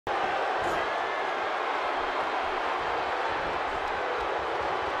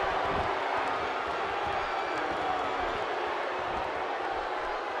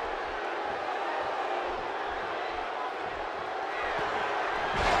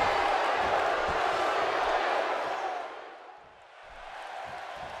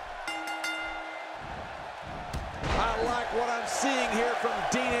what I'm seeing here from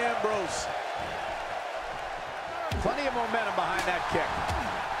Dean Ambrose. Plenty of momentum behind that kick.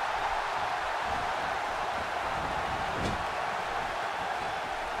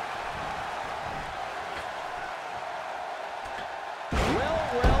 Well.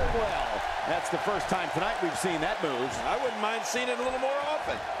 That's the first time tonight we've seen that move. I wouldn't mind seeing it a little more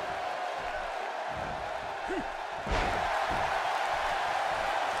often.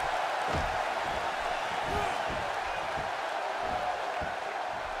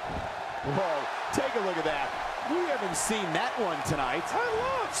 Whoa, take a look at that. We haven't seen that one tonight. I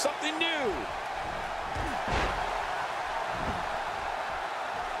love something new.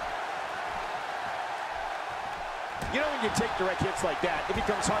 You know, when you take direct hits like that, it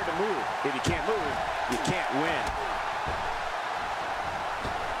becomes hard to move. If you can't move, you can't win.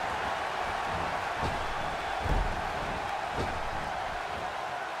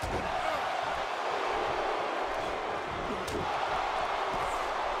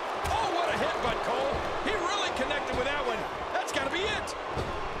 Oh, what a headbutt, Cole. He really connected with that one. That's got to be it.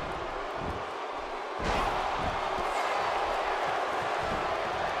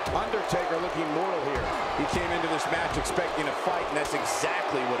 Undertaker looking mortal here. He came into this match expecting a fight, and that's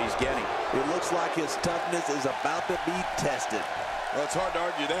exactly what he's getting. It looks like his toughness is about to be tested. Well, it's hard to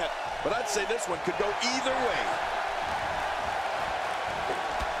argue that, but I'd say this one could go either way.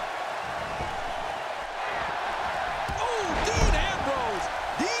 Oh, Dean Ambrose!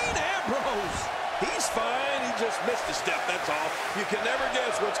 Dean Ambrose! He's fine. He just missed a step, that's all. You can never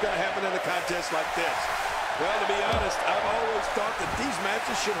guess what's going to happen in a contest like this. Well, to be honest, I've always thought that these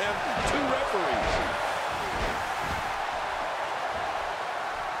matches should have 2 referees.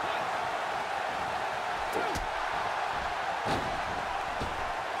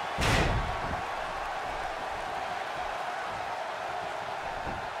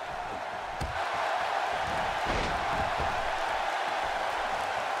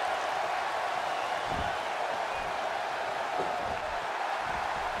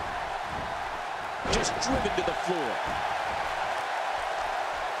 Just driven to the floor.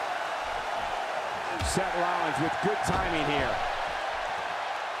 Seth Rollins with good timing here.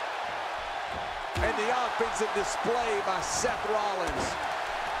 And the offensive display by Seth Rollins.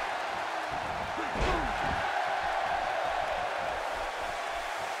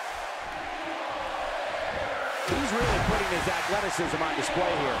 He's really putting his athleticism on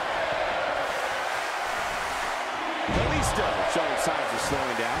display here. Showing signs of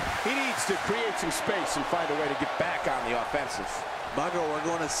slowing down. He needs to create some space and find a way to get back on the offensive. Michael, we're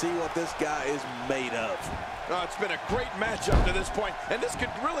going to see what this guy is made of. Oh, it's been a great match up to this point, and this could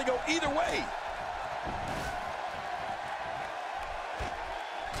really go either way.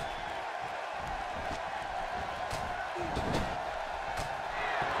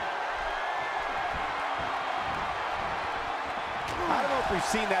 I don't know if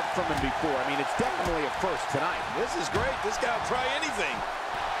we've seen that from him before. I mean, it's definitely a first tonight. This is great. This guy will try anything.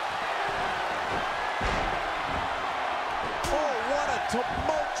 Oh, what a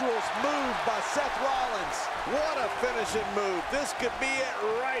tumultuous move by Seth Rollins. What a finishing move. This could be it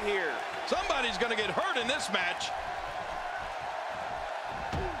right here. Somebody's going to get hurt in this match.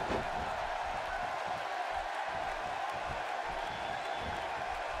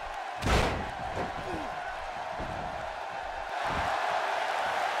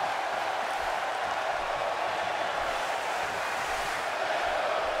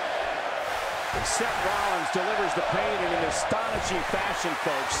 Seth Rollins delivers the pain in an astonishing fashion,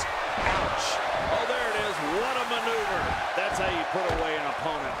 folks. Ouch. Oh, there it is. What a maneuver. That's how you put away an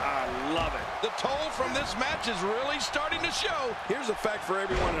opponent. I love it. The toll from this match is really starting to show. Here's a fact for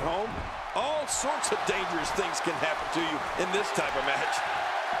everyone at home. All sorts of dangerous things can happen to you in this type of match.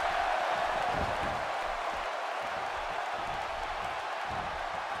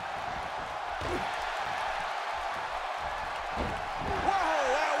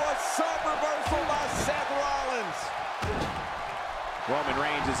 Roman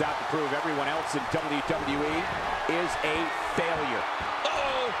Reigns is out to prove everyone else in WWE is a failure.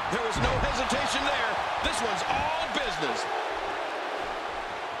 Uh-oh, there was no hesitation there. This one's all business.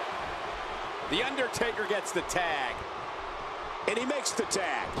 The Undertaker gets the tag. And he makes the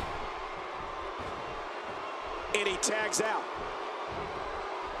tag. And he tags out.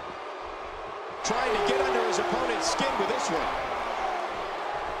 Trying to get under his opponent's skin with this one.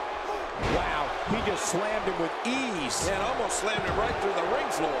 Wow, he just slammed him with ease. And almost slammed him right through the ring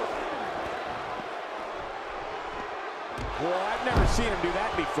floor. Well, I've never seen him do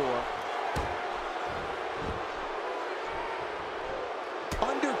that before.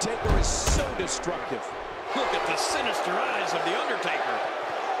 Undertaker is so destructive. Look at the sinister eyes of the Undertaker.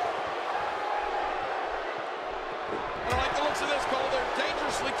 I like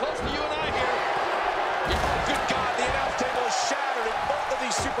dangerously close to you and I here. Good God, the announce table is shattered and both of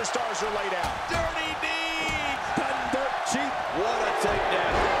these superstars are laid out. Dirty deed! Done dirt cheap. What a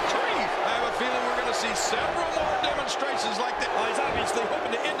takedown. I have a feeling we're going to see several more demonstrations like that. Well, he's obviously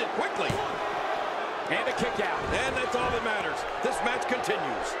hoping to end it quickly. And a kick out. And that's all that matters. This match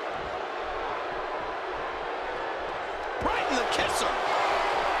continues. Right in the kisser.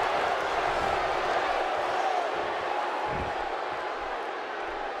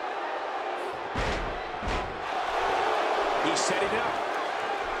 He's setting up.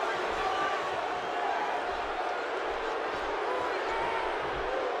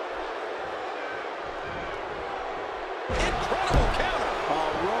 Incredible counter. Oh,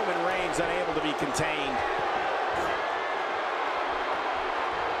 Roman Reigns unable to be contained.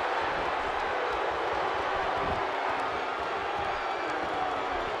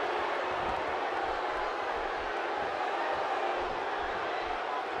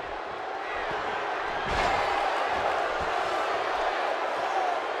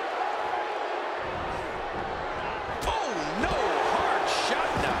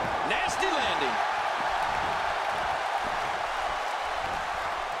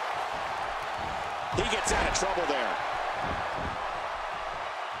 He gets out of trouble there.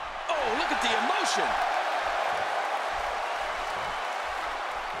 Oh, look at the emotion.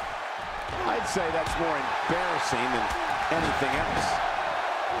 I'd say that's more embarrassing than anything else.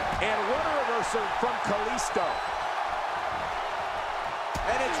 And what a reversal from Kalisto.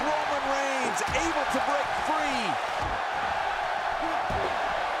 And it's Roman Reigns able to break free.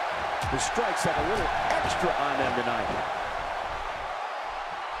 The strikes have a little extra on them tonight.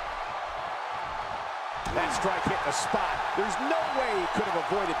 That strike hit the spot. There's no way he could have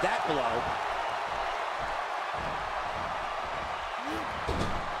avoided that blow.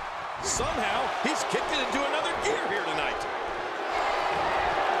 Somehow, he's kicked it into another gear here tonight.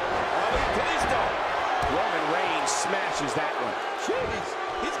 Kalisto. Roman Reigns smashes that one. Jeez,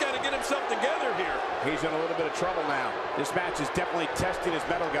 he's got to get himself together here. He's in a little bit of trouble now. This match is definitely testing his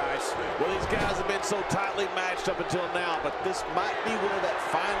mettle, guys. Well, these guys have been so tightly matched up until now, but this might be where that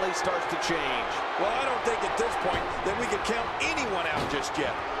finally starts to change. Well, I don't think at this point that we can count anyone out just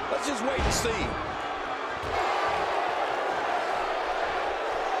yet. Let's just wait and see.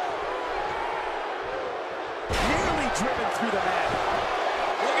 Nearly driven through the mat.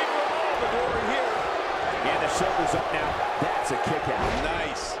 Looking for all the glory here. And the shoulder's up now. That's a kick out.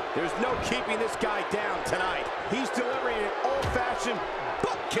 Nice. There's no keeping this guy down tonight. He's delivering an old-fashioned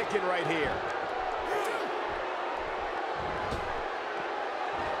butt kicking right here.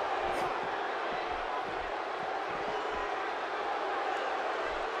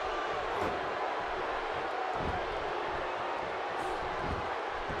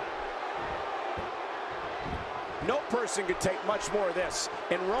 No person could take much more of this,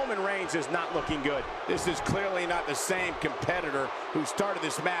 and Roman Reigns is not looking good. This is clearly not the same competitor who started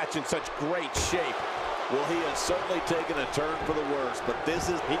this match in such great shape. Well, he has certainly taken a turn for the worse, but this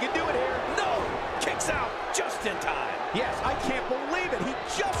is... He can do it here. No! Kicks out just in time. Yes, I can't believe it. He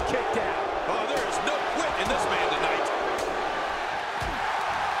just kicked out. Oh, there is no quit in this man tonight.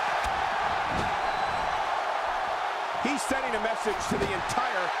 He's sending a message to the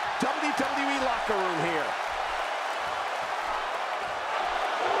entire WWE locker room here.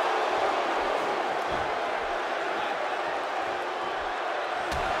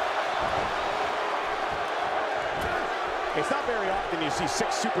 It's not very often you see 6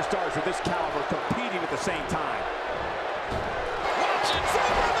 superstars of this caliber competing at the same time. Watch it,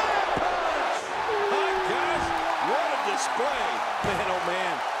 Superman punch! My gosh, what a display. Man, oh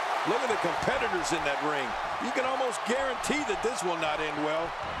man, look at the competitors in that ring. You can almost guarantee that this will not end well.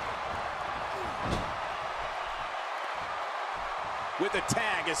 With the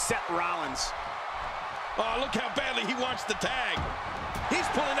tag is Seth Rollins. Oh, look how badly he wants the tag. He's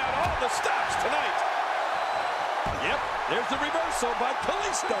pulling out all the stops tonight. Yep, there's the reversal by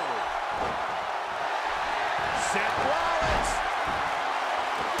Kalisto. Seth Rollins.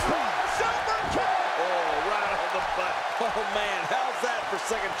 Super kick. Oh, right on the butt. Oh, man, how's that for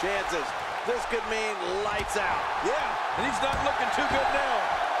second chances? This could mean lights out. Yeah, and he's not looking too good now.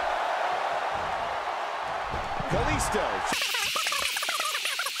 Kalisto.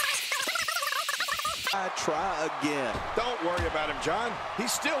 I try again. Don't worry about him, John. He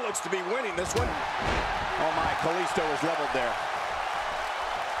still looks to be winning this one. Oh my, Kalisto is leveled there.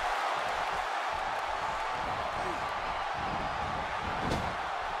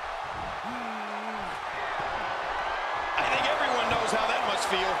 I think everyone knows how that must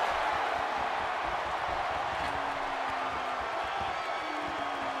feel.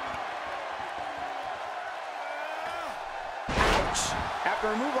 Ouch.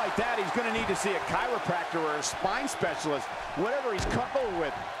 After a move like that, he's going to need to see a chiropractor or a spine specialist, whatever he's comfortable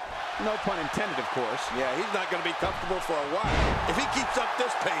with. No pun intended, of course. Yeah, he's not going to be comfortable for a while. If he keeps up this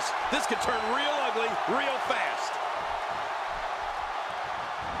pace, this could turn real ugly real fast.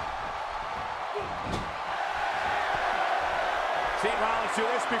 Seen Rollins do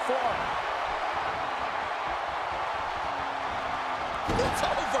this before. It's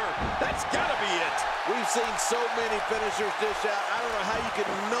over. That's got to be it. We've seen so many finishers dish out. I don't know how you can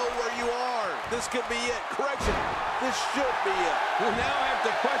know where you are. This could be it. Correction. This should be it. We now have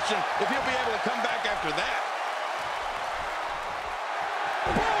to question if he'll be able to come back after that.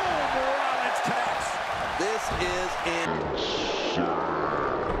 Boom! Rollins connects. This is it.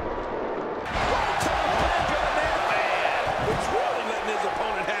 He's really letting his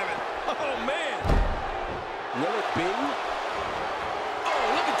opponent have it. Oh, man. Will it be? Oh,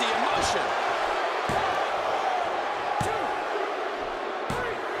 look at the emotion. 2,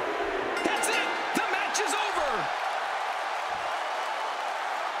 3. That's it. The match is over.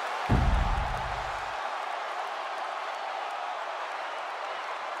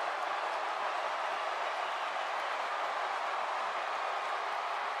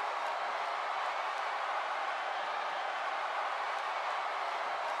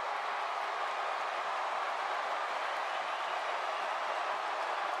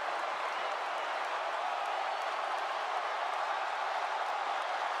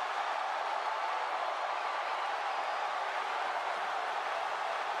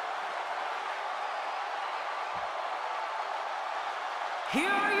 Here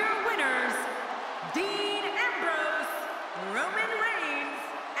are your winners, Dean Ambrose, Roman Reigns,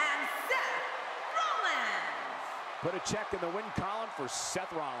 and Seth Rollins. Put a check in the win column for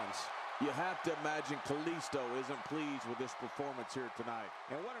Seth Rollins. You have to imagine Kalisto isn't pleased with this performance here tonight.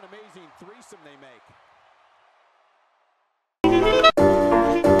 And what an amazing threesome they make.